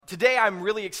Today I'm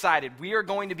really excited. We are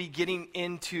going to be getting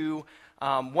into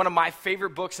one of my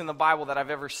favorite books in the Bible that I've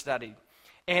ever studied.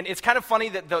 And it's kind of funny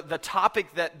that the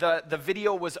topic that the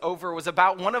video was over was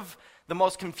about one of the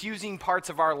most confusing parts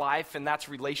of our life, and that's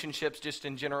relationships just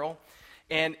in general.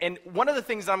 And one of the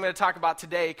things that I'm going to talk about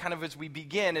today, kind of as we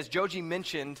begin, as Joji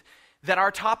mentioned, that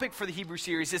our topic for the Hebrew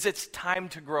series is it's time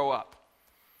to grow up.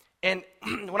 And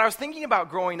when I was thinking about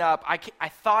growing up, I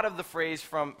thought of the phrase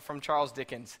from Charles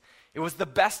Dickens. It was the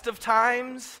best of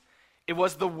times, it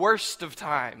was the worst of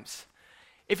times.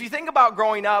 If you think about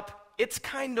growing up, it's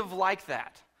kind of like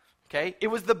that, okay? It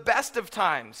was the best of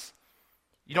times.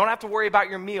 You don't have to worry about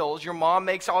your meals. Your mom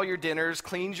makes all your dinners,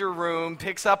 cleans your room,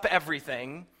 picks up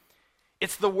everything.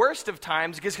 It's the worst of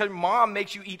times because your mom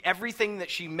makes you eat everything that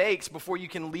she makes before you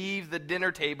can leave the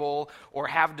dinner table or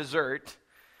have dessert.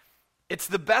 It's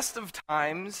the best of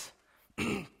times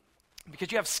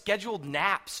because you have scheduled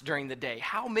naps during the day.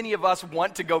 How many of us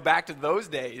want to go back to those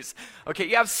days? Okay,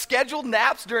 you have scheduled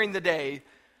naps during the day.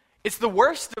 It's the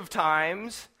worst of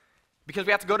times because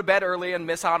we have to go to bed early and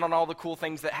miss out on all the cool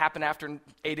things that happen after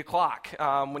 8 o'clock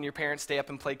when your parents stay up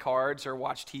and play cards or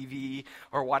watch TV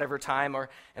or whatever time, or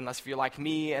unless if you're like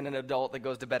me and an adult that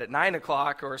goes to bed at 9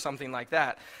 o'clock or something like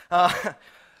that.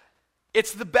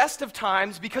 It's the best of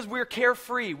times because we're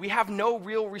carefree. We have no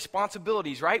real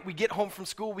responsibilities, right? We get home from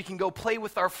school, we can go play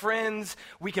with our friends,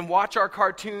 we can watch our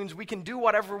cartoons, we can do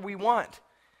whatever we want.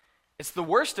 It's the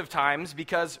worst of times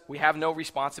because we have no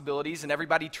responsibilities and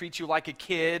everybody treats you like a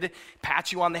kid,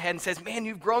 pats you on the head and says, man,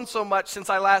 you've grown so much since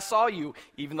I last saw you,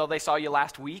 even though they saw you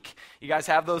last week. You guys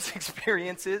have those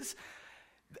experiences.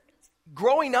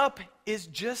 Growing up is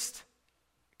just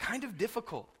kind of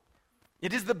difficult.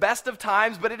 It is the best of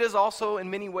times, but it is also in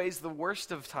many ways the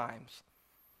worst of times.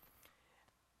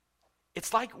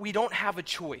 It's like we don't have a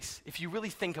choice, if you really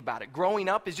think about it. Growing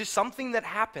up is just something that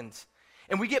happens.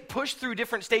 And we get pushed through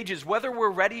different stages, whether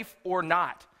we're ready or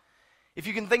not. If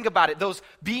you can think about it, those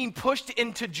being pushed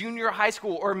into junior high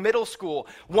school or middle school,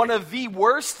 one of the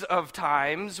worst of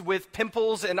times with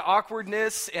pimples and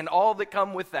awkwardness and all that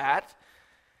come with that.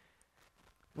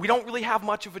 We don't really have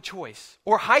much of a choice.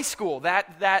 Or high school,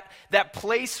 that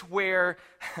place where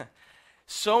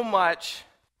so much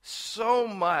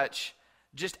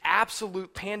just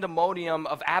absolute pandemonium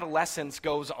of adolescence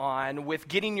goes on with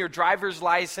getting your driver's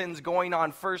license, going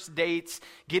on first dates,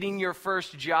 getting your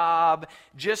first job,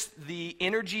 just the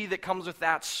energy that comes with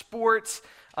that, sports,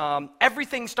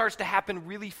 everything starts to happen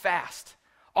really fast.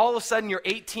 All of a sudden you're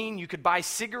 18, you could buy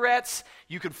cigarettes,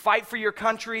 you could fight for your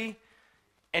country,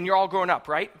 and you're all grown up,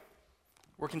 right?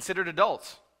 We're considered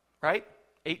adults, right?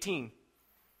 18.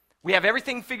 We have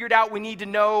everything figured out we need to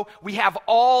know. We have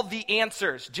all the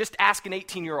answers. Just ask an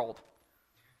 18-year-old.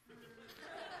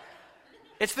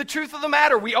 It's the truth of the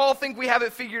matter. We all think we have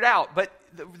it figured out. But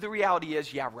the reality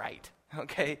is, yeah, right.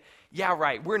 Okay? Yeah,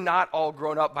 right. We're not all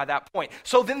grown up by that point.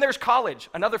 So then there's college.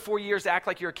 Another 4 years to act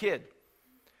like you're a kid.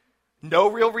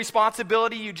 No real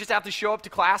responsibility. You just have to show up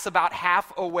to class about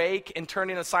half awake and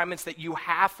turn in assignments that you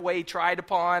halfway tried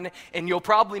upon, and you'll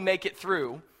probably make it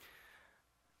through.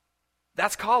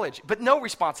 That's college, but no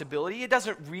responsibility. It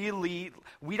doesn't really,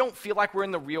 we don't feel like we're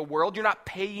in the real world. You're not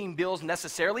paying bills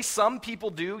necessarily. Some people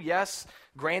do, yes.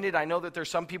 Granted, I know that there's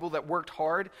some people that worked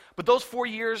hard, but those 4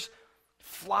 years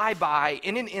fly by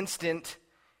in an instant,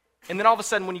 and then all of a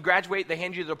sudden when you graduate, they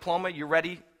hand you the diploma, you're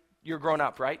ready, you're grown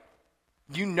up, right?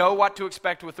 You know what to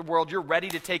expect with the world. You're ready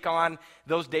to take on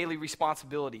those daily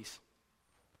responsibilities.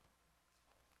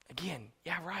 Again,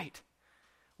 yeah, right.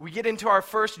 We get into our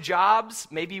first jobs,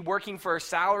 maybe working for a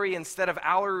salary instead of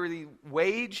hourly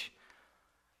wage.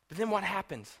 But then what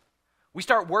happens? We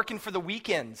start working for the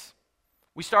weekends.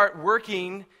 We start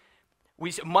working,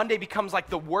 Monday becomes like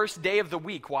the worst day of the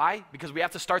week. Why? Because we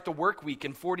have to start the work week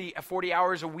in 40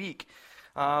 hours a week.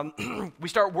 We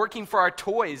start working for our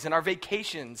toys and our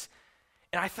vacations.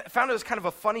 And I found it was kind of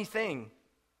a funny thing.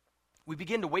 We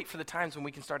begin to wait for the times when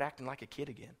we can start acting like a kid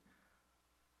again.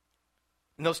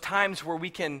 And those times where we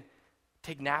can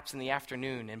take naps in the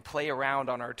afternoon and play around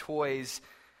on our toys.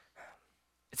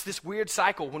 It's this weird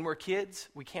cycle. When we're kids,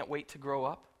 we can't wait to grow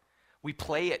up. We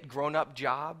play at grown-up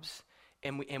jobs,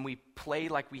 and we play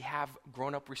like we have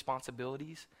grown-up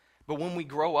responsibilities. But when we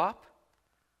grow up,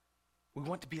 we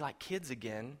want to be like kids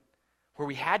again, where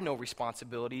we had no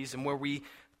responsibilities and where we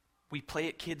play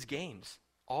at kids' games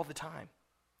all the time.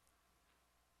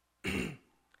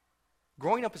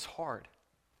 Growing up is hard.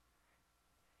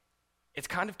 It's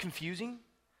kind of confusing.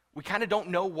 We kind of don't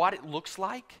know what it looks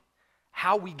like,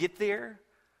 how we get there,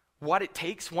 what it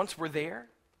takes once we're there.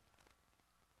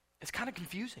 It's kind of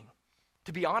confusing,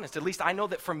 to be honest. At least I know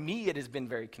that for me it has been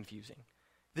very confusing.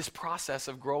 this process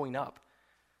of growing up.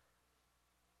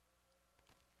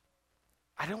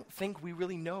 I don't think we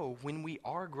really know when we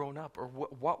are grown up or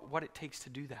what it takes to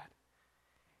do that.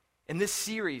 And this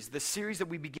series, the series that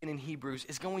we begin in Hebrews,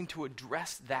 is going to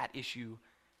address that issue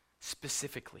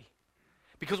specifically.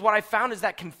 Because what I found is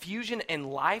that confusion in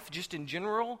life, just in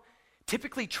general,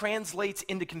 typically translates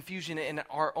into confusion in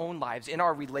our own lives, in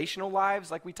our relational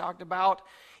lives, like we talked about,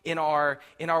 in our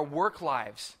work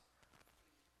lives,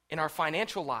 in our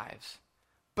financial lives.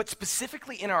 But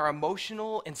specifically in our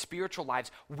emotional and spiritual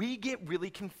lives, we get really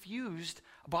confused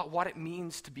about what it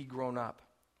means to be grown up.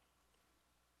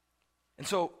 And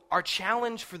so our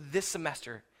challenge for this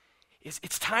semester is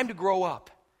it's time to grow up.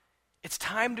 It's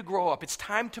time to grow up. It's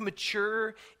time to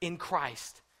mature in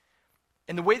Christ.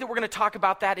 And the way that we're going to talk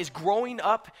about that is growing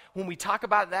up, when we talk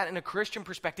about that in a Christian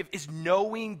perspective, is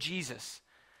knowing Jesus.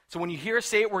 So when you hear us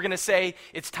say it, we're going to say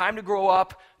it's time to grow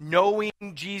up knowing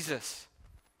Jesus.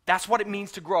 That's what it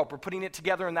means to grow up. We're putting it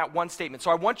together in that one statement.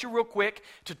 So I want you real quick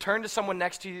to turn to someone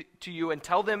next to you and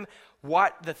tell them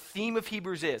what the theme of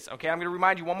Hebrews is. Okay, I'm going to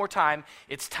remind you one more time.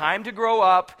 It's time to grow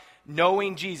up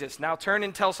knowing Jesus. Now turn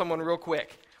and tell someone real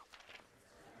quick.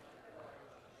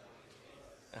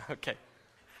 Okay.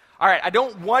 All right, I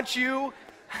don't want you,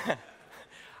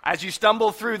 as you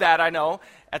stumble through that, I know,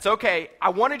 that's okay. I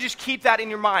want to just keep that in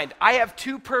your mind. I have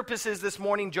two purposes this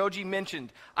morning Joji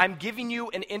mentioned. I'm giving you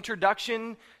an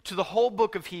introduction to the whole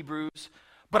book of Hebrews,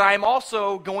 but I'm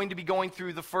also going to be going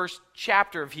through the first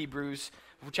chapter of Hebrews,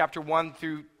 chapter 1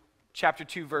 through chapter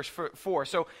 2, verse 4.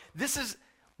 So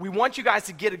we want you guys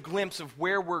to get a glimpse of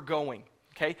where we're going,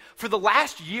 okay? For the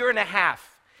last year and a half,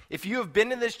 if you have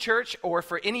been in this church or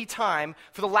for any time,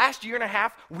 for the last year and a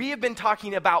half, we have been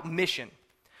talking about mission.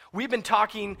 We've been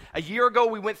talking, a year ago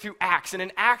we went through Acts, and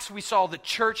in Acts we saw the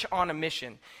church on a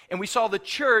mission. And we saw the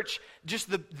church, just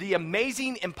the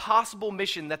amazing, impossible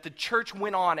mission that the church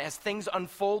went on as things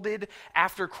unfolded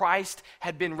after Christ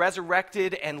had been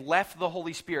resurrected and left the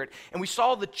Holy Spirit. And we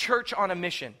saw the church on a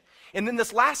mission. And then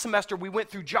this last semester, we went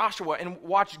through Joshua and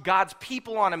watched God's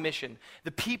people on a mission,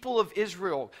 the people of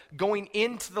Israel going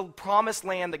into the promised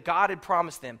land that God had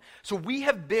promised them. So we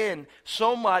have been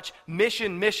so much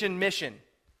mission, mission, mission.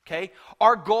 Okay?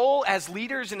 Our goal as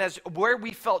leaders and as where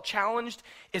we felt challenged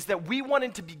is that we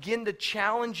wanted to begin to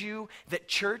challenge you that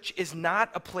church is not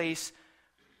a place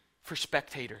for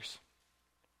spectators.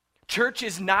 Church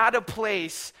is not a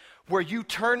place where you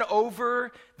turn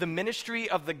over the ministry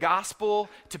of the gospel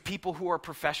to people who are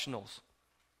professionals.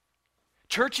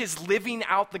 Church is living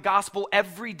out the gospel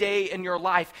every day in your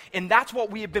life, and that's what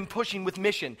we have been pushing with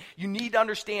mission. You need to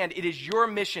understand it is your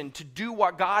mission to do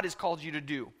what God has called you to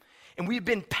do. And we've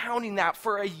been pounding that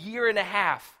for a year and a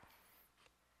half.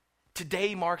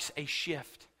 Today marks a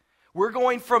shift. We're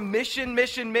going from mission,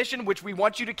 mission, mission, which we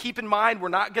want you to keep in mind. We're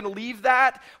not going to leave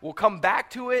that. We'll come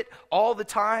back to it all the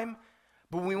time.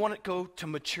 But we want to go to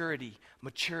maturity,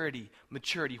 maturity,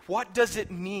 maturity. What does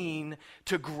it mean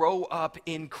to grow up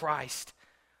in Christ?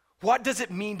 What does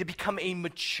it mean to become a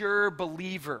mature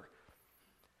believer?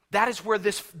 That is where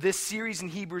this series in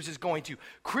Hebrews is going to.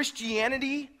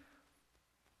 Christianity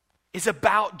is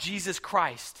about Jesus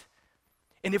Christ.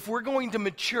 And if we're going to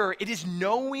mature, it is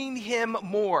knowing Him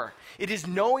more. It is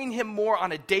knowing Him more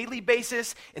on a daily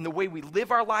basis in the way we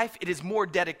live our life. It is more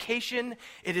dedication.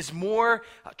 It is more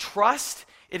trust.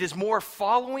 It is more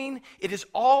following. It is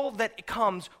all that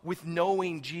comes with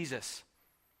knowing Jesus.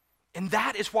 And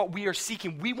that is what we are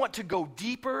seeking. We want to go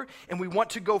deeper and we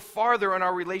want to go farther in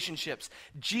our relationships.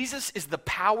 Jesus is the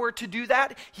power to do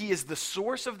that. He is the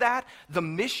source of that. The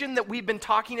mission that we've been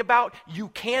talking about, you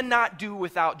cannot do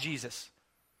without Jesus.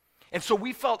 And so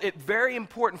we felt it very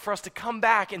important for us to come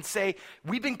back and say,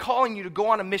 we've been calling you to go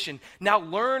on a mission. Now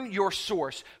learn your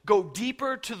source. Go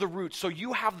deeper to the roots so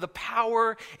you have the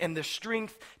power and the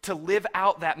strength to live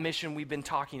out that mission we've been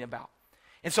talking about.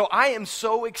 And so I am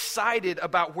so excited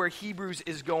about where Hebrews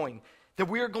is going, that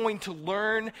we are going to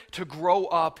learn to grow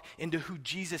up into who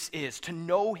Jesus is, to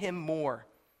know Him more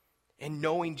and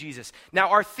knowing Jesus. Now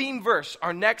our theme verse,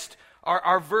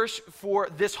 our verse for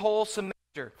this whole semester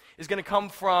is going to come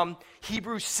from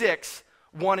Hebrews 6,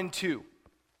 1 and 2.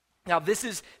 Now this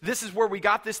is where we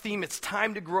got this theme. It's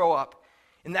time to grow up.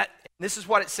 And this is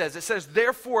what it says. It says,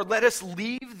 therefore, let us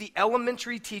leave the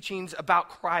elementary teachings about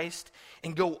Christ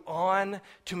and go on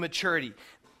to maturity.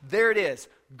 There it is.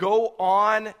 Go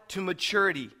on to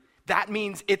maturity. That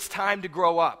means it's time to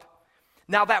grow up.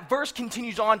 Now that verse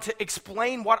continues on to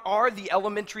explain what are the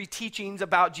elementary teachings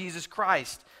about Jesus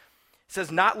Christ. It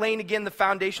says, not laying again the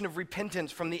foundation of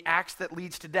repentance from the acts that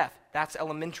leads to death. That's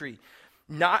elementary.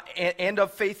 And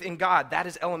of faith in God. That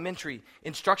is elementary.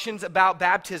 Instructions about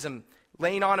baptism.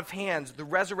 laying on of hands, the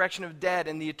resurrection of dead,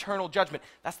 and the eternal judgment.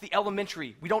 That's the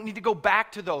elementary. We don't need to go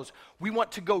back to those. We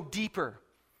want to go deeper.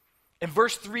 And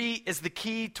verse 3 is the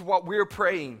key to what we're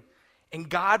praying. And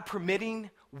God permitting,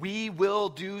 we will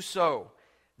do so.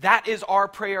 That is our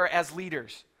prayer as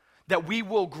leaders, that we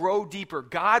will grow deeper.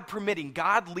 God permitting,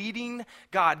 God leading,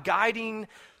 God guiding,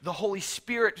 the Holy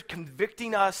Spirit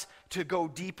convicting us to go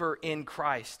deeper in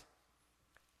Christ.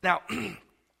 Now,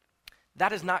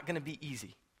 that is not going to be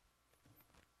easy.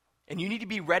 And you need to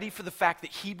be ready for the fact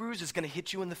that Hebrews is going to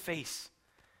hit you in the face.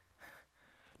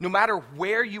 No matter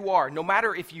where you are, no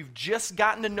matter if you've just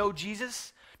gotten to know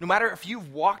Jesus, no matter if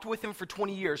you've walked with him for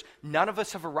 20 years, none of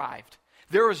us have arrived.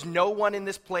 There is no one in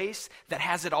this place that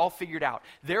has it all figured out.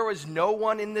 There is no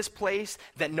one in this place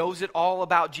that knows it all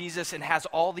about Jesus and has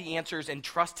all the answers and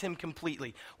trusts him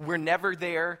completely. We're never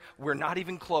there. We're not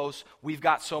even close. We've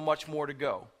got so much more to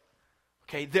go.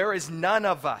 Okay, there is none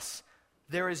of us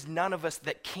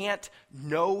that can't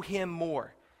know him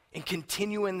more and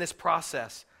continue in this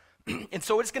process. And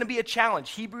so it's going to be a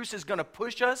challenge. Hebrews is going to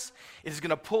push us. It is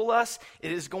going to pull us.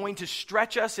 It is going to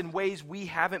stretch us in ways we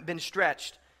haven't been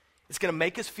stretched. It's going to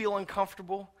make us feel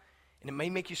uncomfortable, and it may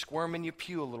make you squirm in your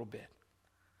pew a little bit.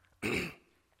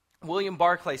 William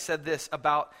Barclay said this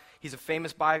about, he's a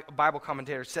famous Bible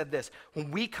commentator, said this: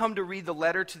 when we come to read the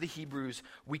letter to the Hebrews,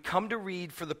 we come to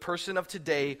read for the person of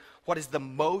today what is the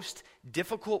most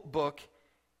difficult book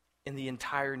in the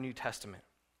entire New Testament.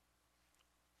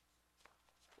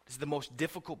 It's the most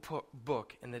difficult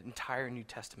book in the entire New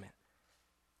Testament.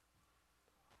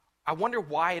 I wonder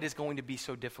why it is going to be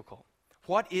so difficult.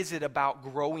 What is it about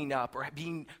growing up or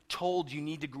being told you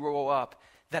need to grow up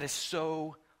that is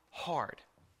so hard?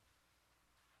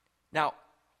 Now,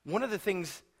 one of the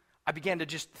things I began to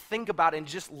just think about in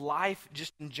just life,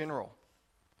 just in general.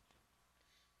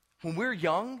 When we're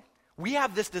young, we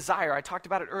have this desire. I talked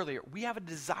about it earlier. We have a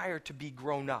desire to be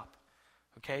grown up,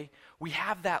 okay? We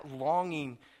have that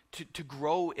longing to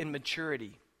grow in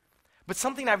maturity. But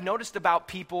something I've noticed about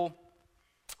people,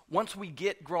 once we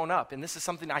get grown up, and this is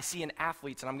something I see in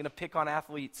athletes, and I'm going to pick on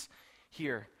athletes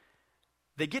here.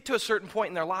 They get to a certain point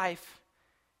in their life,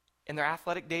 and their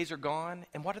athletic days are gone,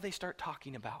 and what do they start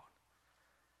talking about?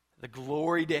 The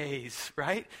glory days,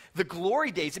 right? The glory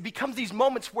days. It becomes these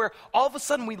moments where all of a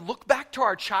sudden we look back to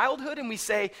our childhood and we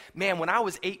say, man, when I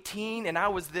was 18 and I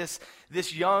was this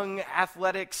young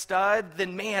athletic stud,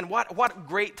 then man, what a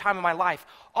great time in my life.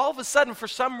 All of a sudden, for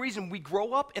some reason, we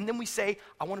grow up and then we say,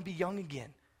 I want to be young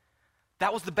again.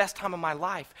 That was the best time of my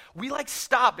life. We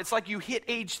stop. It's like you hit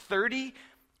age 30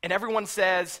 and everyone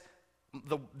says,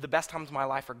 the best times of my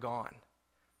life are gone.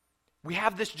 We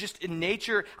have this just in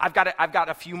nature. I've got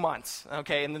a few months,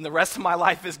 okay, and then the rest of my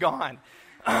life is gone.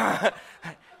 But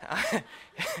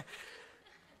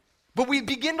we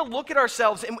begin to look at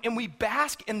ourselves and we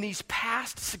bask in these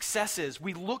past successes.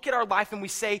 We look at our life and we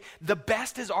say, the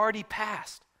best is already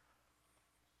past.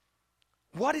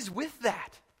 What is with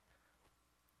that?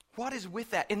 What is with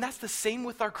that? And that's the same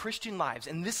with our Christian lives.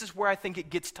 And this is where I think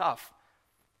it gets tough.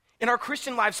 In our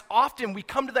Christian lives, often we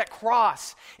come to that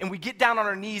cross and we get down on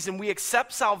our knees and we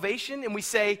accept salvation and we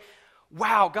say,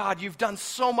 wow, God, you've done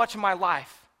so much in my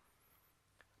life.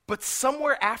 But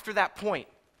somewhere after that point,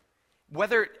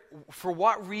 whether for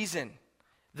what reason,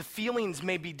 the feelings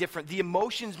may be different, the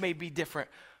emotions may be different.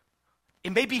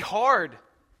 It may be hard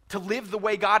to live the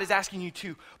way God is asking you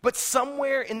to, but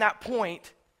somewhere in that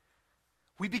point,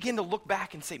 we begin to look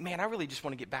back and say, man, I really just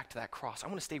want to get back to that cross. I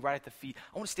want to stay right at the feet.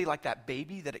 I want to stay like that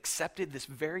baby that accepted this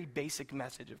very basic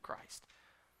message of Christ.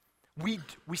 We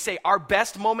say our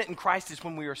best moment in Christ is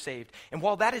when we are saved. And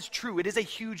while that is true, it is a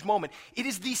huge moment. It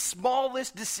is the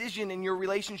smallest decision in your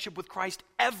relationship with Christ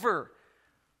ever.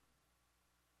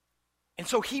 And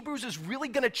so Hebrews is really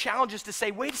going to challenge us to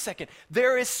say, wait a second,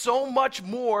 there is so much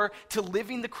more to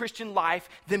living the Christian life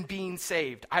than being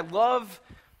saved. I love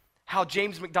how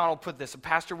James McDonald put this, a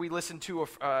pastor we listened to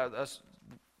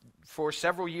for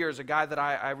several years, a guy that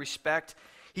I respect.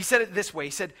 He said it this way.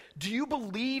 He said, do you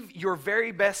believe your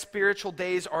very best spiritual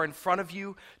days are in front of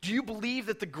you? Do you believe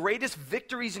that the greatest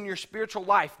victories in your spiritual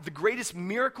life, the greatest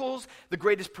miracles, the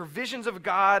greatest provisions of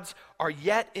God's are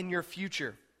yet in your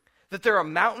future? That there are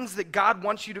mountains that God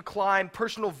wants you to climb,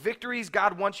 personal victories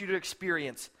God wants you to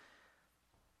experience?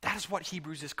 That is what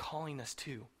Hebrews is calling us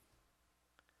to.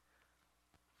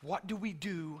 What do we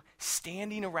do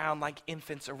standing around like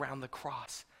infants around the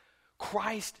cross?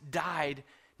 Christ died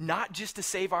not just to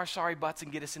save our sorry butts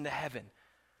and get us into heaven.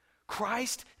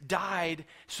 Christ died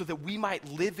so that we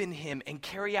might live in him and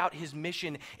carry out his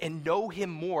mission and know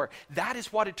him more. That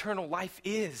is what eternal life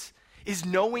is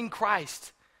knowing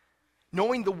Christ.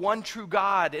 knowing the one true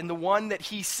God and the one that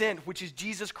he sent, which is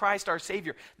Jesus Christ, our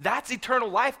Savior. That's eternal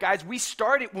life, guys. We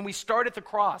start it when we start at the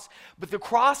cross. But the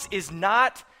cross is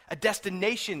not a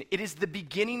destination. It is the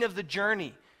beginning of the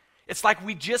journey. It's like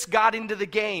we just got into the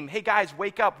game. Hey, guys,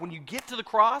 wake up. When you get to the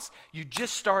cross, you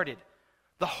just started.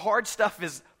 The hard stuff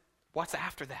is what's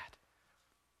after that.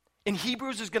 And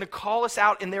Hebrews is going to call us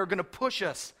out, and they're going to push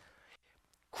us.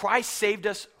 Christ saved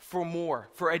us for more,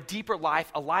 for a deeper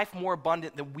life, a life more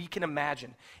abundant than we can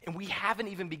imagine. And we haven't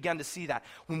even begun to see that.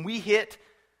 When we hit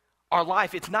our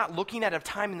life, it's not looking at a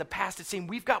time in the past. It's saying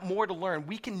we've got more to learn.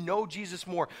 We can know Jesus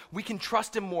more. We can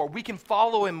trust him more. We can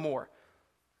follow him more.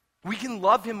 We can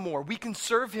love him more. We can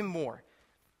serve him more.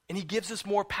 And he gives us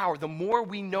more power the more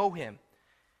we know him.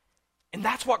 And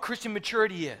that's what Christian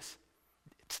maturity is.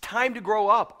 It's time to grow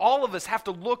up. All of us have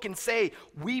to look and say,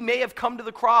 we may have come to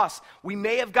the cross. We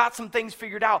may have got some things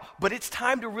figured out, but it's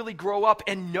time to really grow up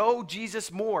and know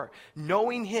Jesus more.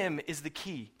 Knowing him is the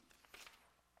key.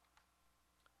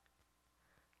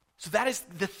 So that is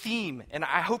the theme, and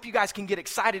I hope you guys can get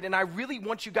excited, and I really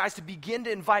want you guys to begin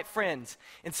to invite friends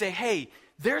and say, hey,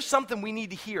 there's something we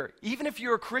need to hear. Even if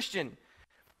you're a Christian,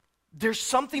 there's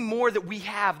something more that we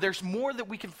have. There's more that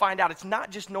we can find out. It's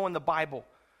not just knowing the Bible.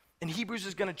 And Hebrews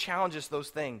is going to challenge us those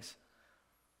things.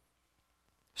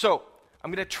 So,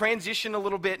 I'm going to transition a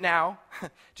little bit now,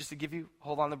 just to give you,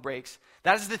 hold on the brakes.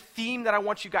 That is the theme that I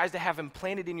want you guys to have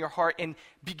implanted in your heart and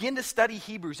begin to study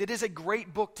Hebrews. It is a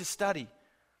great book to study.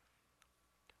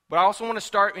 But I also want to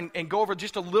start and go over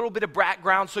just a little bit of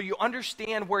background so you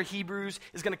understand where Hebrews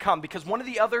is going to come. Because one of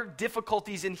the other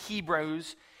difficulties in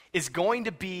Hebrews is going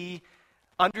to be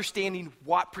understanding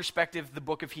what perspective the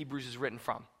book of Hebrews is written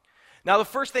from. Now, the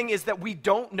first thing is that we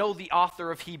don't know the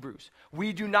author of Hebrews.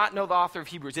 We do not know the author of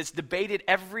Hebrews. It's debated.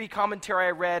 Every commentary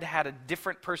I read had a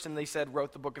different person they said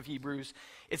wrote the book of Hebrews.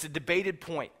 It's a debated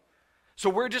point. So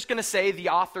we're just going to say the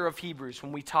author of Hebrews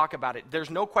when we talk about it.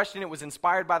 There's no question it was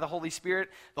inspired by the Holy Spirit.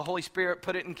 The Holy Spirit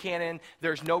put it in canon.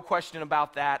 There's no question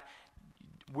about that.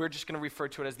 We're just going to refer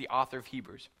to it as the author of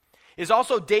Hebrews. Is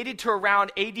also dated to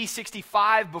around AD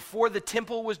 65, before the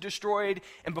temple was destroyed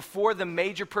and before the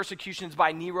major persecutions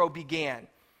by Nero began.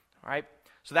 All right?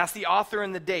 So that's the author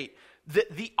and the date.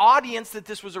 The audience that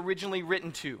this was originally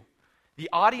written to,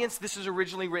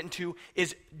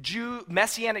 is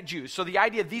Messianic Jews. So the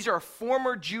idea, these are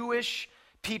former Jewish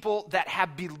people that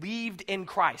have believed in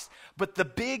Christ. But the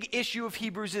big issue of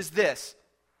Hebrews is this,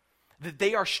 that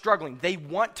they are struggling. They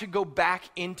want to go back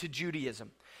into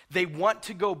Judaism. They want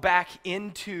to go back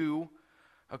into,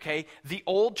 the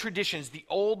old traditions, the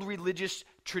old religious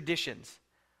traditions.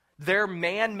 They're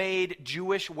man-made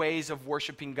Jewish ways of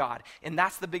worshiping God. And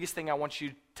that's the biggest thing I want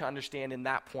you to understand in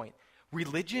that point.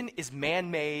 Religion is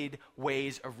man-made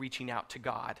ways of reaching out to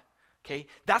God. Okay?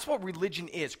 That's what religion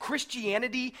is.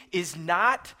 Christianity is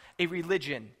not a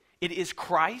religion. It is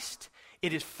Christ.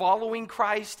 It is following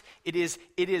Christ. It is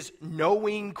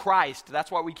knowing Christ. That's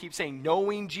why we keep saying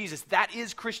knowing Jesus. That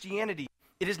is Christianity.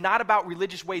 It is not about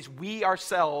religious ways we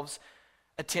ourselves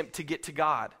attempt to get to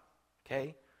God.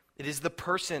 Okay? It is the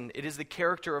person. It is the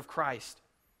character of Christ.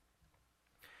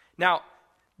 Now,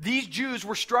 these Jews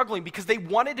were struggling because they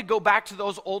wanted to go back to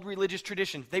those old religious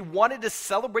traditions. They wanted to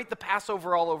celebrate the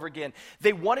Passover all over again.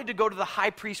 They wanted to go to the high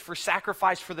priest for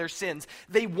sacrifice for their sins.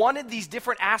 They wanted these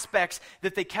different aspects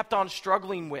that they kept on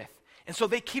struggling with. And so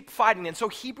they keep fighting. And so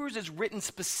Hebrews is written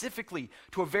specifically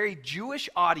to a very Jewish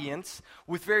audience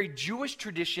with very Jewish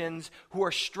traditions who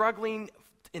are struggling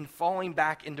in falling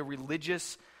back into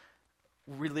religious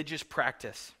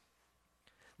practice.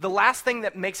 The last thing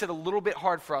that makes it a little bit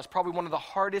hard for us, probably one of the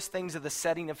hardest things of the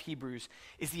setting of Hebrews,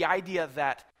 is the idea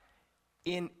that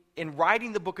in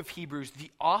writing the book of Hebrews,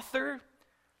 the author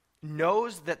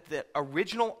knows that the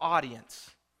original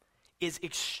audience is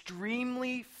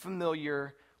extremely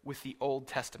familiar with the Old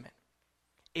Testament.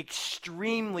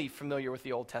 Extremely familiar with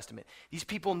the Old Testament. These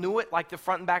people knew it like the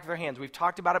front and back of their hands. We've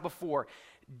talked about it before.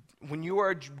 When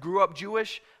you grew up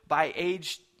Jewish, by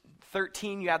age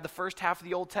 13, you had the first half of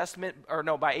the Old Testament,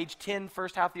 by age 10,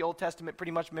 first half of the Old Testament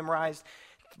pretty much memorized.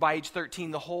 By age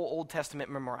 13, the whole Old Testament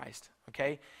memorized,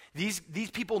 okay? These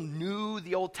people knew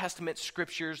the Old Testament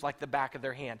scriptures like the back of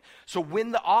their hand. So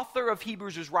when the author of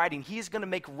Hebrews is writing, he is going to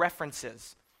make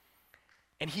references.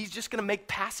 And he's just going to make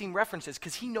passing references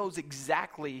because he knows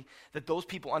exactly that those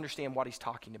people understand what he's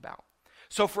talking about.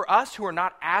 So for us who are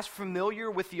not as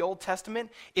familiar with the Old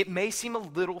Testament, it may seem a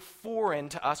little foreign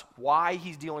to us why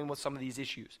he's dealing with some of these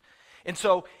issues. And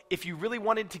so if you really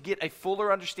wanted to get a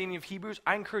fuller understanding of Hebrews,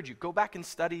 I encourage you, go back and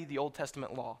study the Old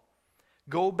Testament law.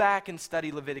 Go back and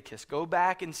study Leviticus. Go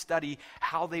back and study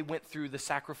how they went through the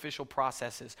sacrificial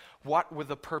processes. What were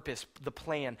the purpose, the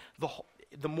plan.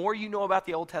 The more you know about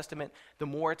the Old Testament, the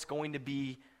more it's going to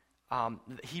be,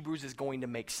 Hebrews is going to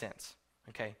make sense.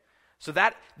 Okay? So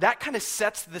that kind of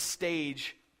sets the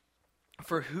stage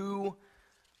for who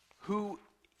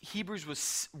Hebrews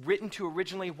was written to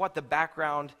originally, what the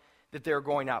background that they're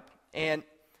going up. And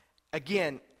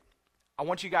again, I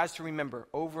want you guys to remember,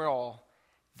 overall,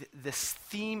 this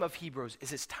theme of Hebrews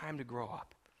is it's time to grow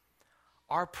up.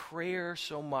 Our prayer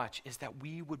so much is that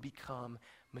we would become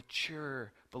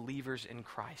mature believers in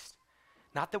Christ.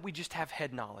 Not that we just have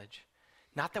head knowledge.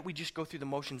 Not that we just go through the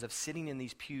motions of sitting in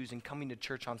these pews and coming to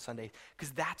church on Sundays,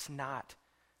 because that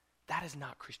is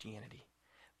not Christianity.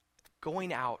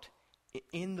 Going out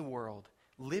in the world,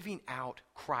 living out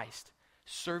Christ,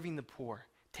 serving the poor,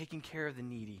 taking care of the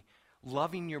needy,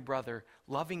 loving your brother,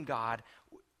 loving God.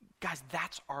 Guys,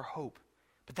 that's our hope.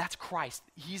 But that's Christ.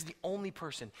 He's the only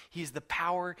person. He is the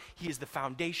power. He is the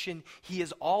foundation. He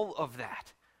is all of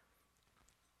that.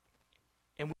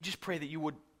 And we just pray that you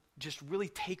would just really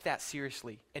take that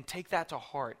seriously and take that to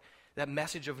heart, that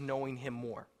message of knowing him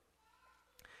more.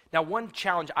 Now, one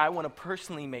challenge I want to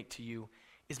personally make to you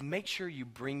is make sure you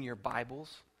bring your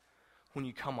Bibles when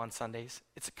you come on Sundays.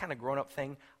 It's a kind of grown-up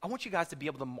thing. I want you guys to be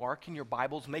able to mark in your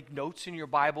Bibles, make notes in your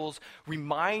Bibles,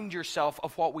 remind yourself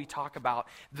of what we talk about.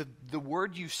 The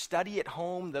word you study at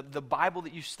home, the Bible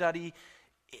that you study,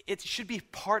 it should be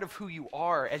part of who you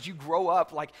are as you grow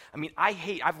up.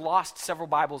 I've lost several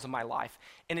Bibles in my life,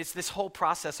 and it's this whole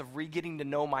process of re-getting to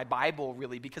know my Bible,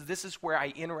 really, because this is where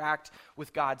I interact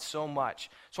with God so much.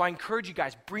 So I encourage you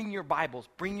guys, bring your Bibles,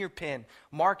 bring your pen,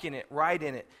 mark in it, write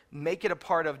in it, make it a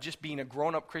part of just being a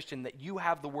grown-up Christian, that you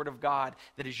have the Word of God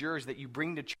that is yours, that you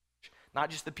bring to church, not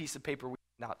just the piece of paper we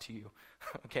send out to you.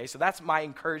 Okay, so that's my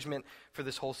encouragement for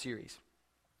this whole series.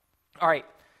 All right.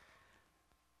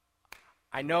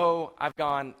 I know I've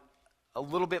gone a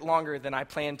little bit longer than I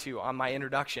planned to on my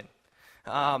introduction,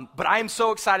 but I am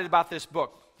so excited about this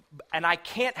book, and I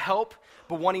can't help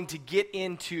but wanting to get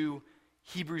into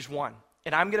Hebrews 1.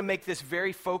 And I'm going to make this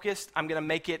very focused. I'm going to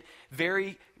make it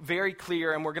very, very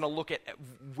clear, and we're going to look at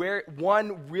where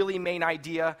one really main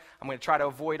idea. I'm going to try to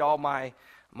avoid all my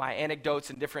anecdotes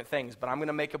and different things, but I'm going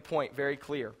to make a point very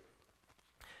clear.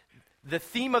 The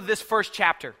theme of this first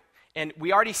chapter, and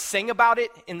we already sang about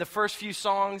it in the first few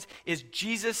songs, is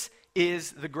Jesus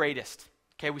is the greatest.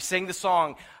 Okay, we sang the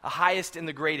song, highest and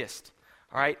the greatest.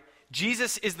 All right,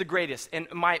 Jesus is the greatest. And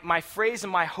my phrase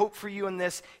and my hope for you in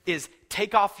this is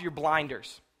take off your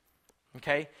blinders.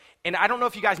 Okay, and I don't know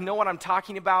if you guys know what I'm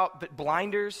talking about, but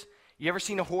blinders, you ever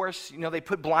seen a horse? You know, they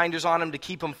put blinders on them to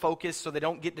keep them focused so they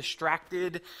don't get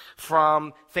distracted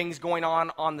from things going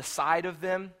on the side of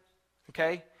them.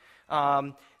 Okay,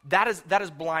 that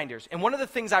is blinders. And one of the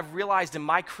things I've realized in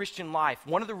my Christian life,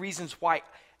 one of the reasons why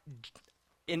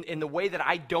in the way that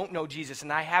I don't know Jesus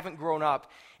and I haven't grown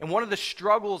up, and one of the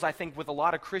struggles I think with a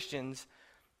lot of Christians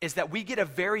is that we get a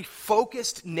very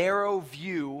focused, narrow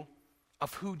view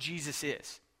of who Jesus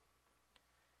is.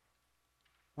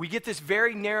 We get this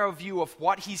very narrow view of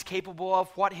what he's capable of,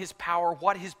 what his power,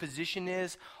 what his position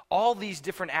is, all these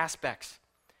different aspects.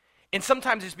 And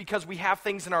sometimes it's because we have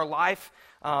things in our life,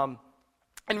 and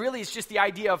really it's just the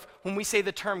idea of when we say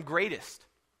the term greatest,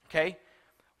 okay?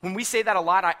 When we say that a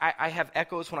lot, I have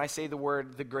echoes when I say the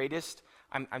word the greatest.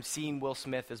 I'm seeing Will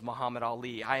Smith as Muhammad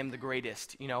Ali. I am the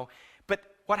greatest, you know. But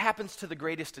what happens to the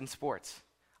greatest in sports?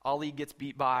 Ali gets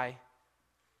beat by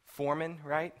Foreman,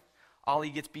 right? Ali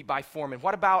gets beat by Foreman.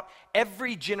 What about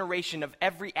every generation of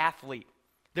every athlete?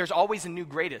 There's always a new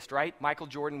greatest, right? Michael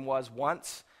Jordan was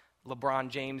once. LeBron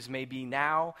James may be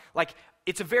now. Like,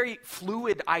 it's a very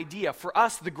fluid idea. For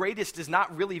us, the greatest is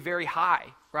not really very high,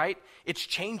 right? It's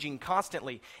changing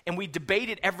constantly. And we debate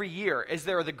it every year. Is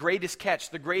there the greatest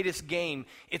catch, the greatest game?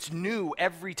 It's new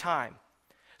every time.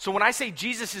 So when I say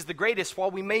Jesus is the greatest, while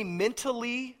we may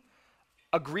mentally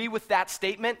agree with that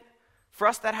statement, for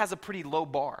us that has a pretty low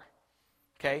bar,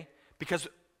 okay? Because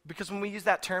when we use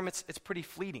that term, it's pretty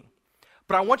fleeting.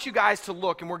 But I want you guys to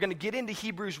look, and we're going to get into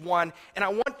Hebrews 1, and I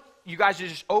want you guys to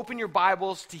just open your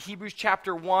Bibles to Hebrews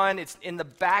chapter 1. It's in the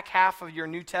back half of your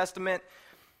New Testament.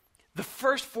 The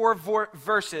first four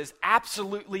verses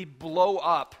absolutely blow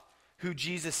up who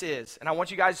Jesus is. And I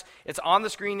want you guys, it's on the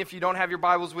screen if you don't have your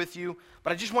Bibles with you,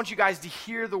 but I just want you guys to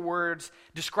hear the words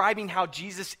describing how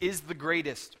Jesus is the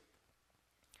greatest.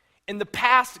 In the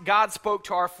past, God spoke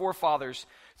to our forefathers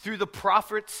through the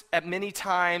prophets at many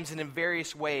times and in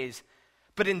various ways.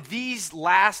 But in these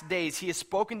last days, he has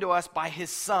spoken to us by his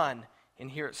Son,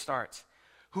 and here it starts,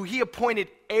 who he appointed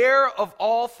heir of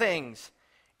all things,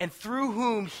 and through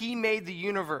whom he made the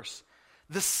universe.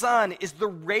 The Son is the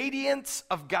radiance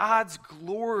of God's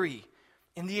glory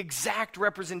and the exact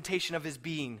representation of his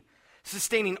being,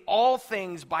 sustaining all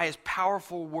things by his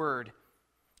powerful word.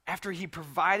 After he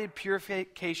provided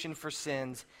purification for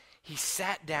sins, he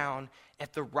sat down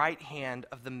at the right hand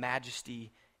of the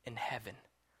Majesty in heaven.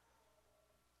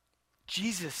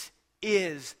 Jesus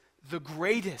is the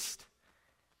greatest.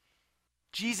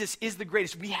 Jesus is the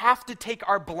greatest. We have to take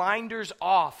our blinders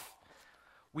off.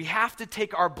 We have to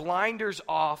take our blinders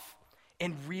off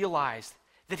and realize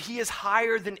that he is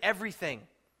higher than everything.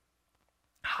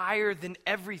 Higher than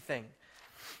everything.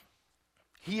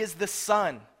 He is the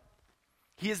Son.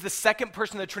 He is the second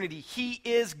person of the Trinity. He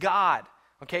is God.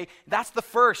 Okay? That's the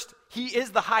first. He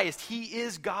is the highest. He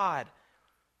is God.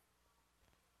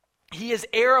 He is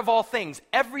heir of all things,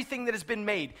 everything that has been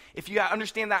made. If you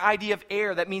understand the idea of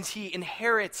heir, that means he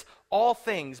inherits all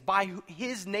things by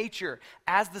his nature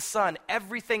as the Son.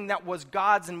 Everything that was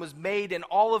God's and was made in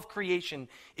all of creation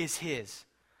is his.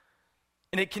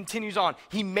 And it continues on.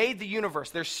 He made the universe.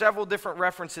 There's several different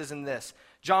references in this.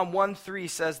 John 1:3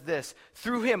 says this,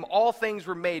 through him all things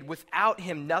were made. Without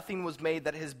him nothing was made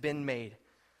that has been made.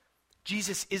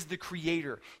 Jesus is the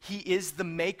creator. He is the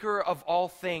maker of all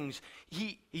things.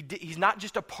 He's not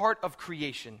just a part of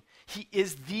creation. He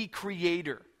is the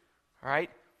creator. All right?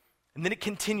 And then it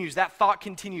continues. That thought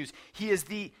continues. He is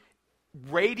the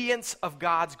radiance of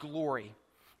God's glory.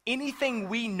 Anything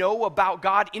we know about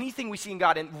God, anything we see in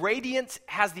God, and radiance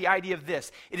has the idea of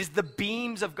this. It is the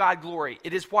beams of God's glory.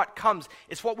 It is what comes.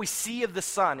 It's what we see of the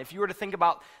sun. If you were to think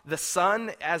about the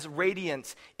sun as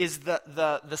radiance, is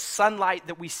the sunlight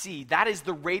that we see. That is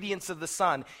the radiance of the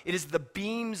sun. It is the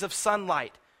beams of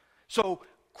sunlight. So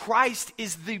Christ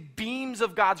is the beams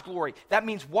of God's glory. That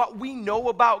means what we know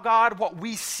about God, what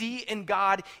we see in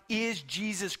God is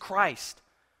Jesus Christ.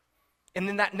 And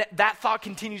then that thought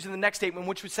continues in the next statement,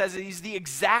 which says that he's the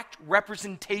exact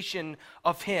representation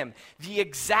of him. The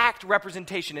exact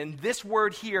representation. And this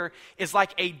word here is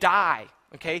like a die,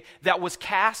 okay, that was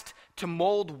cast to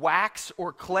mold wax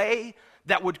or clay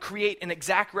that would create an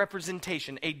exact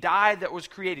representation, a die that was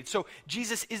created. So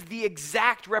Jesus is the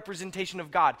exact representation of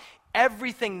God.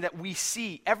 Everything that we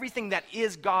see, everything that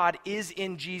is God is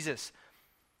in Jesus.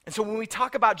 And so when we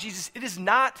talk about Jesus, it is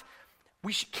not...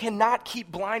 We cannot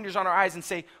keep blinders on our eyes and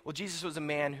say, well, Jesus was a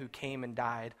man who came and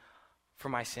died for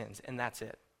my sins, and that's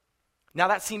it. Now,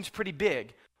 that seems pretty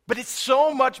big, but it's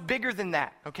so much bigger than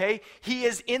that, okay? He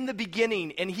is in the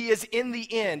beginning, and he is in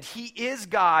the end. He is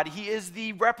God. He is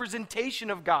the representation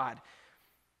of God,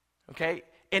 okay?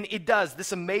 And it does,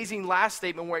 this amazing last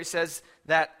statement where it says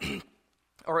that,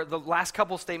 or the last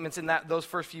couple statements in those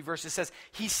first few verses, says,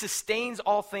 he sustains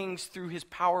all things through his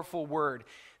powerful word.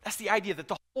 That's the idea that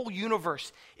the whole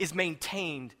universe is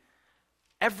maintained.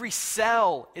 Every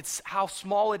cell, it's how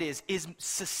small it is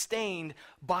sustained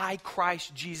by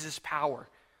Christ Jesus' power.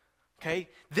 Okay?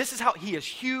 This is how he is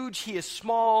huge, he is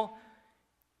small,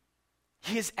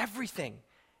 he is everything.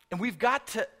 And we've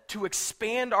got to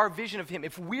expand our vision of him.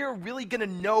 If we're really going to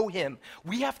know him,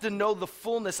 we have to know the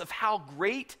fullness of how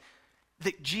great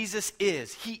that Jesus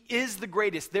is. He is the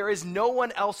greatest. There is no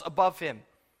one else above him.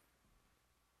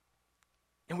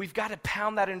 And we've got to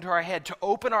pound that into our head to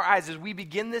open our eyes as we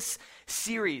begin this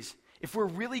series. If we're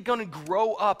really going to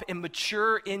grow up and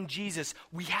mature in Jesus,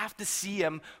 we have to see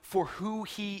him for who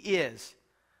he is.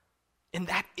 And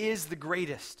that is the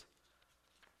greatest.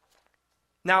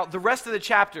 Now, the rest of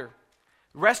chapter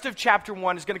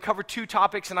 1 is going to cover two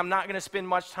topics, and I'm not going to spend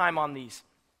much time on these.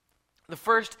 The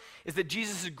first is that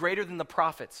Jesus is greater than the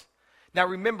prophets. Now,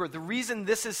 remember, the reason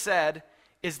this is said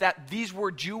is that these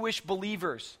were Jewish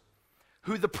believers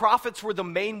who the prophets were the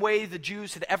main way the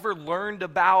Jews had ever learned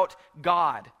about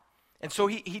God. And so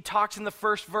he talks in the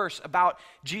first verse about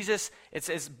Jesus. It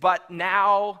says, but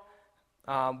now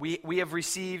we have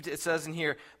received, it says in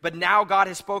here, but now God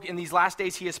has spoken, in these last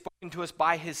days he has spoken to us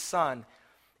by his Son.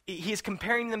 He is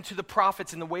comparing them to the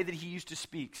prophets in the way that he used to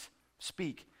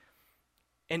speak.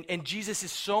 And Jesus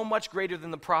is so much greater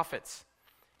than the prophets.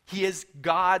 He is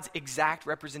God's exact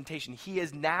representation. He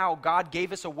is now, God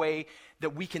gave us a way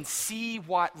that we can see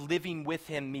what living with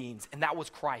him means. And that was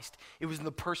Christ. It was in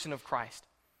the person of Christ.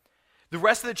 The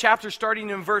rest of the chapter, starting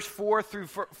in verse 4 through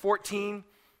 14,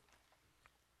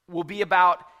 will be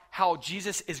about how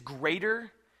Jesus is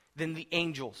greater than the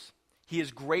angels. He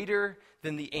is greater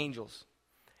than the angels.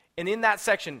 And in that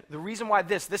section, the reason why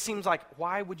this seems like,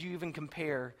 why would you even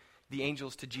compare the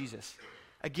angels to Jesus?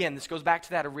 Again, this goes back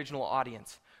to that original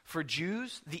audience. For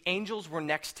Jews, the angels were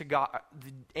next to God.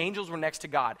 The angels were next to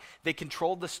God. They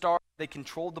controlled the stars. They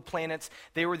controlled the planets.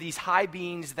 They were these high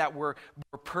beings that were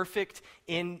perfect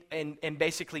in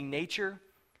basically nature.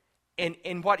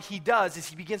 And what he does is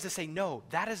he begins to say, no,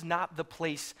 that is not the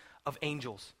place of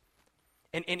angels.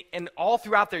 And all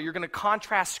throughout there, you're going to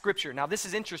contrast Scripture. Now, this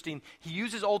is interesting. He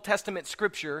uses Old Testament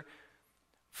Scripture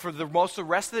for the rest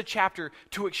of the chapter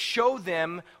to show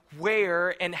them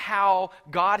where and how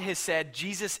God has said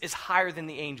Jesus is higher than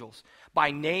the angels.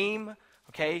 By name,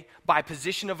 okay, by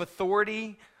position of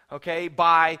authority, okay,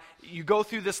 you go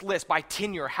through this list, by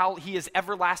tenure, how he is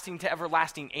everlasting to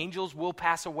everlasting. Angels will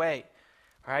pass away,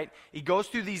 all right? He goes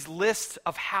through these lists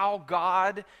of how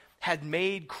God had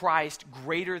made Christ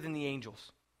greater than the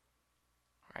angels.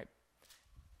 All right.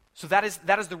 So that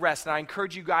is the rest. And I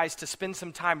encourage you guys to spend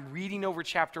some time reading over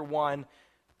chapter 1,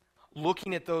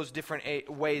 looking at those different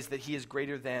ways that he is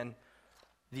greater than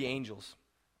the angels.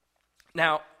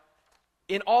 Now,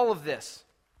 in all of this,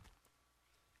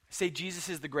 say Jesus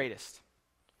is the greatest.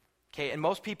 Okay, and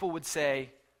most people would say,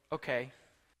 okay,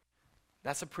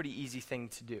 that's a pretty easy thing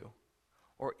to do,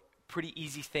 or pretty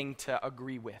easy thing to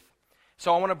agree with.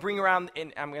 So I want to bring around,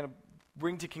 and I'm going to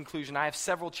bring to conclusion, I have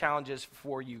several challenges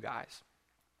for you guys.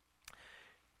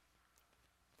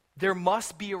 There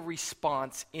must be a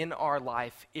response in our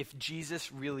life if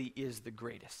Jesus really is the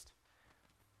greatest.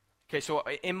 Okay, so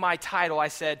in my title I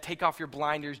said, take off your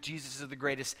blinders, Jesus is the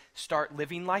greatest, start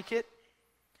living like it.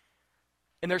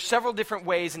 And there's several different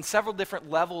ways and several different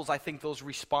levels I think those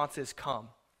responses come.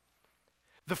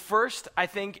 The first, I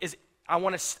think, is I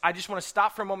just want to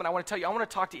stop for a moment. I want to tell you, I want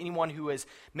to talk to anyone who is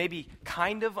maybe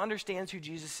kind of understands who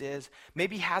Jesus is,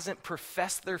 maybe hasn't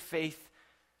professed their faith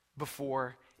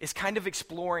before, is kind of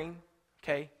exploring,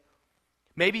 okay?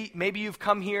 Maybe you've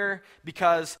come here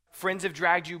because friends have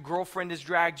dragged you, girlfriend has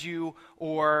dragged you,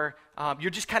 or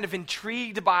you're just kind of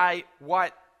intrigued by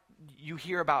what you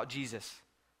hear about Jesus.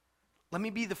 Let me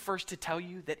be the first to tell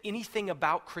you that anything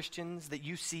about Christians that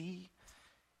you see,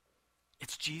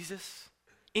 it's Jesus.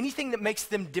 Anything that makes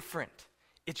them different,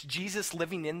 it's Jesus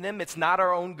living in them. It's not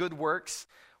our own good works.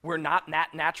 We're not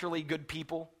naturally good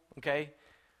people, okay?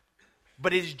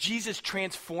 But it is Jesus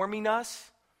transforming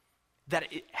us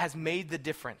that it has made the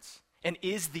difference and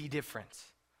is the difference.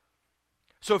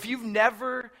 So if you've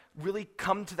never really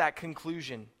come to that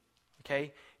conclusion,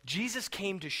 okay, Jesus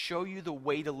came to show you the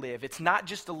way to live. It's not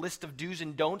just a list of do's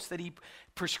and don'ts that he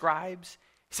prescribes.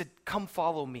 He said, come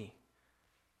follow me.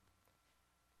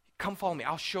 Come follow me.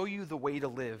 I'll show you the way to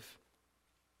live.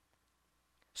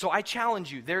 So I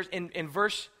challenge you. There's in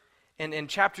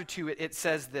chapter 2, it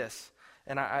says this,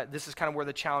 and this is kind of where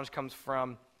the challenge comes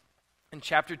from. In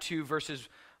chapter 2, verses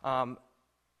 1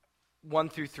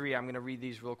 through 3, I'm going to read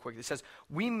these real quick. It says,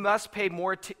 we must pay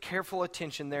more careful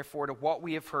attention, therefore, to what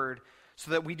we have heard, so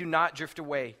that we do not drift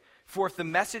away. For if the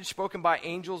message spoken by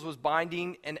angels was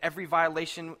binding, and every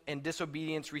violation and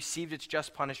disobedience received its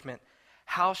just punishment,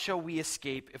 how shall we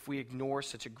escape if we ignore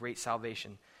such a great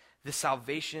salvation? This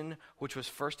salvation, which was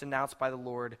first announced by the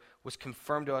Lord, was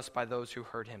confirmed to us by those who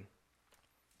heard him.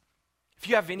 If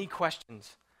you have any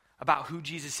questions about who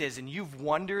Jesus is, and you've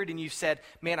wondered and you've said,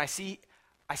 man, I see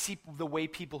the way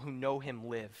people who know him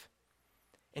live,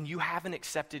 and you haven't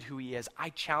accepted who he is, I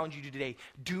challenge you today,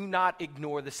 do not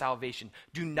ignore the salvation.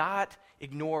 Do not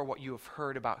ignore what you have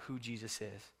heard about who Jesus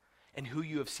is and who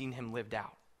you have seen him lived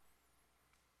out.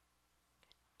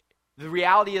 The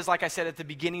reality is, like I said at the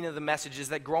beginning of the message, is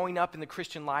that growing up in the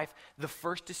Christian life, the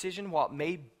first decision, while it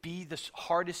may be the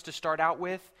hardest to start out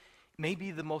with, may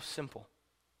be the most simple.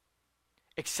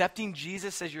 Accepting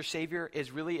Jesus as your Savior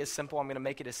is really as simple. I'm going to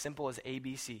make it as simple as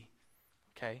ABC,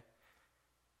 okay?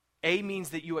 A means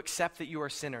that you accept that you are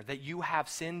a sinner, that you have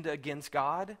sinned against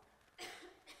God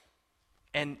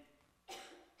and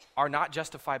are not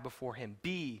justified before him.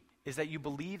 B is that you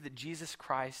believe that Jesus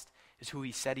Christ is who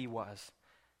he said he was.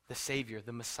 The Savior,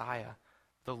 the Messiah,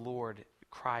 the Lord,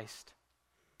 Christ.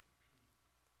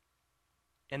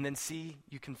 And then C,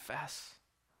 you confess.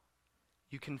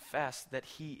 You confess that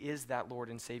he is that Lord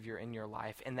and Savior in your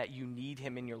life and that you need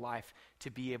him in your life to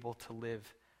be able to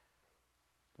live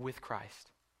with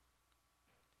Christ.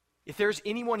 If there's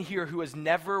anyone here who has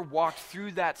never walked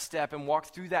through that step and walked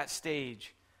through that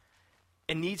stage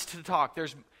and needs to talk,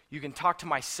 you can talk to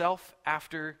myself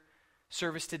after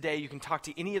service today. You can talk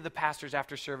to any of the pastors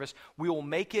after service. We will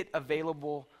make it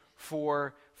available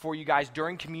for you guys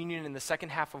during communion in the second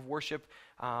half of worship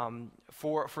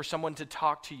for someone to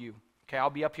talk to you. Okay, I'll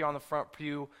be up here on the front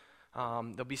pew.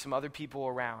 There'll be some other people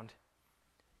around.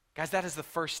 Guys, that is the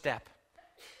first step,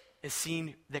 is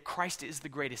seeing that Christ is the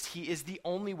greatest. He is the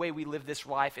only way we live this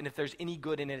life, and if there's any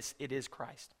good in it, it is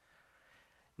Christ.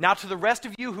 Now to the rest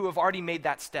of you who have already made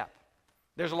that step,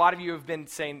 There's a lot of you who have been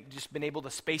saying, just been able to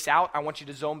space out. I want you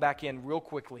to zone back in real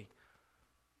quickly.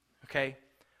 Okay?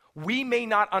 We may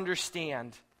not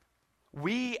understand,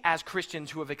 we as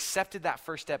Christians who have accepted that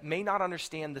first step may not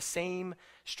understand the same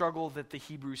struggle that the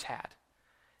Hebrews had,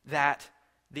 that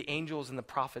the angels and the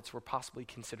prophets were possibly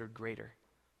considered greater.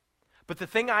 But the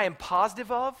thing I am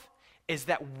positive of is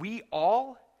that we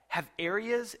all have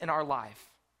areas in our life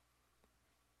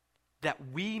that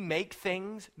we make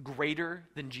things greater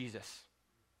than Jesus.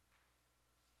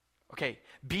 Okay,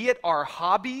 be it our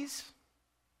hobbies,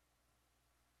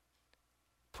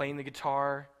 playing the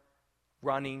guitar,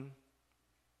 running,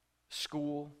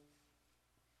 school,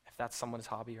 if that's someone's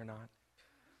hobby or not.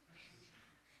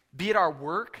 Be it our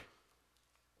work,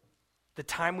 the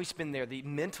time we spend there, the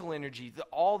mental energy,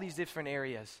 all these different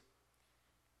areas.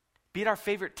 Be it our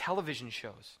favorite television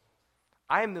shows.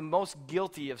 I am the most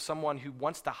guilty of someone who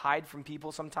wants to hide from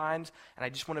people sometimes, and I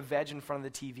just want to veg in front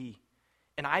of the TV.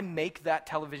 And I make that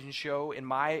television show in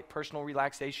my personal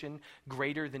relaxation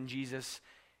greater than Jesus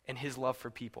and his love for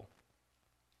people.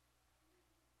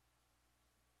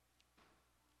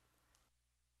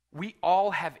 We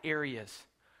all have areas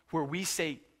where we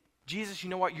say, Jesus, you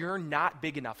know what? You're not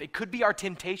big enough. It could be our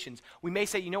temptations. We may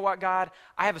say, you know what, God?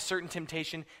 I have a certain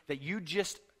temptation that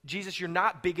Jesus, you're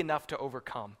not big enough to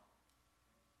overcome.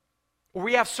 Or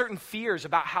we have certain fears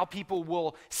about how people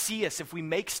will see us if we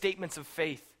make statements of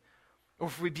faith, or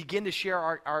if we begin to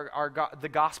share the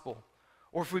gospel,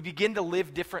 or if we begin to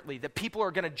live differently, that people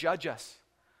are going to judge us.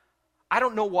 I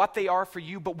don't know what they are for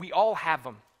you, but we all have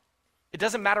them. It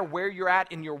doesn't matter where you're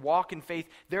at in your walk in faith.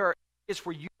 There are areas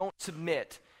where you don't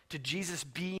submit to Jesus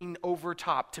being over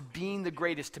top, to being the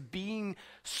greatest, to being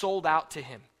sold out to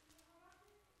him.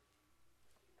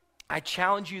 I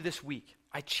challenge you this week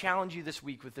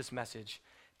with this message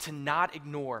to not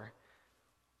ignore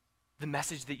the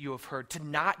message that you have heard, to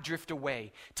not drift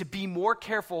away, to be more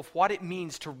careful of what it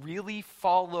means to really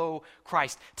follow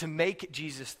Christ, to make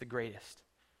Jesus the greatest.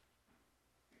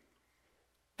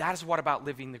 That is what about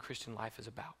living the Christian life is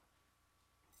about.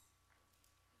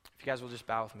 If you guys will just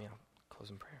bow with me, I'll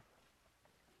close in prayer.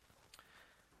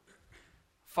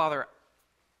 Father,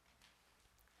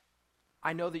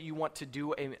 I know that you want to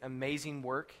do an amazing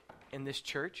work in this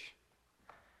church.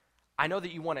 I know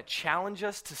that you want to challenge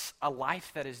us to a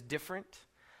life that is different,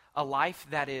 a life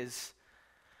that is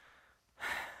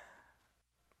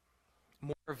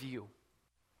more of you,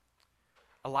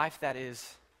 a life that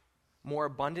is more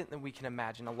abundant than we can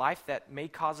imagine, a life that may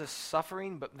cause us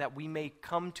suffering, but that we may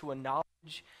come to a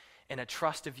knowledge and a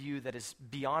trust of you that is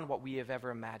beyond what we have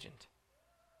ever imagined.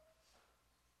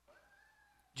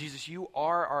 Jesus, you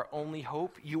are our only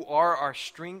hope. You are our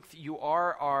strength. You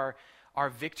are our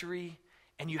victory.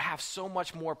 And you have so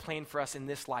much more planned for us in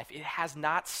this life. It has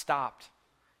not stopped.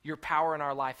 Your power in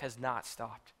our life has not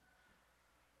stopped.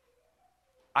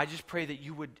 I just pray that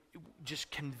you would just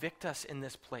convict us in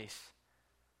this place.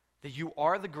 That you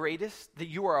are the greatest. That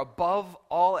you are above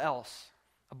all else.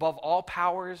 Above all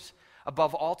powers.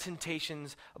 Above all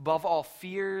temptations. Above all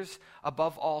fears.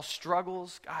 Above all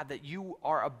struggles. God, that you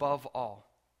are above all.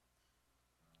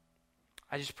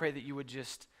 I just pray that you would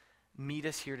just meet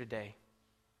us here today.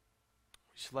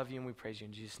 We just love you and we praise you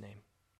in Jesus' name.